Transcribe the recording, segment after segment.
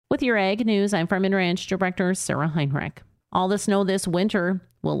With your Ag News, I'm Farm and Ranch Director Sarah Heinrich. All the snow this winter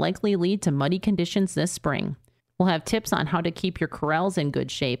will likely lead to muddy conditions this spring. We'll have tips on how to keep your corrals in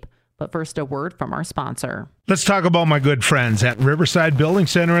good shape, but first a word from our sponsor. Let's talk about my good friends at Riverside Building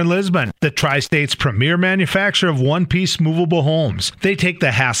Center in Lisbon, the Tri-State's premier manufacturer of one-piece movable homes. They take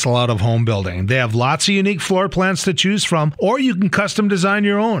the hassle out of home building. They have lots of unique floor plans to choose from, or you can custom design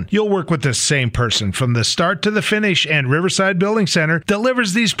your own. You'll work with the same person from the start to the finish, and Riverside Building Center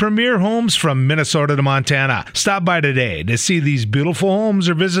delivers these premier homes from Minnesota to Montana. Stop by today to see these beautiful homes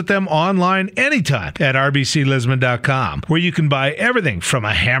or visit them online anytime at rbclisbon.com, where you can buy everything from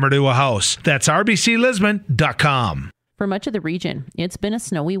a hammer to a house. That's rbclisbon.com. For much of the region, it's been a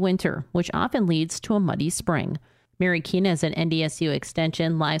snowy winter, which often leads to a muddy spring. Mary Keena is an NDSU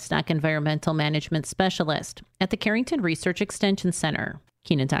Extension Livestock Environmental Management Specialist at the Carrington Research Extension Center.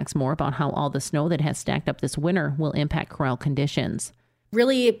 Keena talks more about how all the snow that has stacked up this winter will impact corral conditions.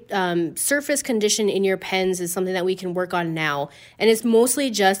 Really, surface condition in your pens is something that we can work on now, and it's mostly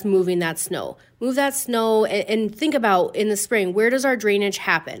just moving that snow. Move that snow and think about in the spring, where does our drainage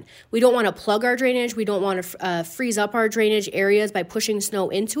happen? We don't want to plug our drainage. We don't want to freeze up our drainage areas by pushing snow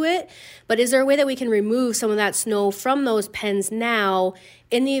into it. But is there a way that we can remove some of that snow from those pens now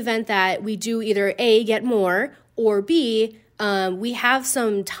in the event that we do either A, get more, or B, we have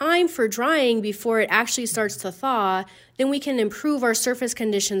some time for drying before it actually starts to thaw, then we can improve our surface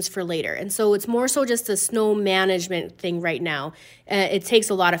conditions for later. And so it's more so just a snow management thing right now. It takes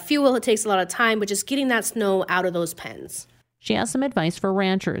a lot of fuel, it takes a lot of time, but just getting that snow out of those pens. She has some advice for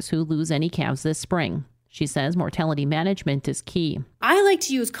ranchers who lose any calves this spring. She says mortality management is key. I like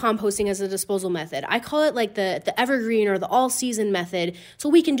to use composting as a disposal method. I call it like the evergreen or the all-season method. So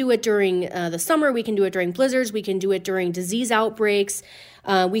we can do it during the summer, we can do it during blizzards, we can do it during disease outbreaks,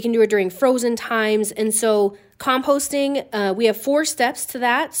 we can do it during frozen times. And so composting, we have 4 steps to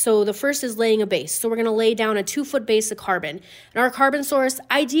that. So the first is laying a base. So we're going to lay down a 2-foot base of carbon. And our carbon source,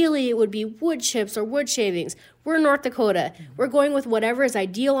 ideally, it would be wood chips or wood shavings. We're in North Dakota. We're going with whatever is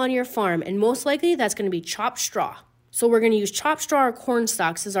ideal on your farm. And most likely, that's going to be chopped straw. So we're going to use chopped straw or corn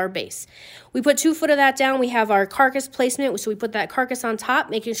stalks as our base. We put 2 foot of that down. We have our carcass placement. So we put that carcass on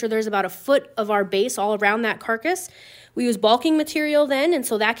top, making sure there's about 1 foot of our base all around that carcass. We use bulking material then, and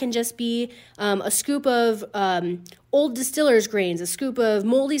so that can just be a scoop of old distiller's grains, a scoop of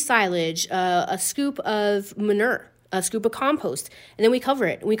moldy silage, a scoop of manure, a scoop of compost, and then we cover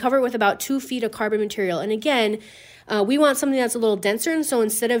it. And we cover it with about 2 feet of carbon material. And again, we want something that's a little denser, and so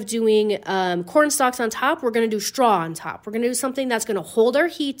instead of doing corn stalks on top, we're going to do straw on top. We're going to do something that's going to hold our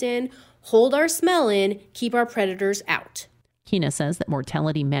heat in, hold our smell in, keep our predators out. Keena says that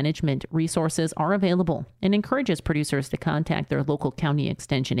mortality management resources are available and encourages producers to contact their local county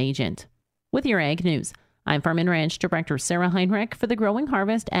extension agent. With your Ag News, I'm Farm and Ranch Director Sarah Heinrich for the Growing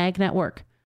Harvest Ag Network.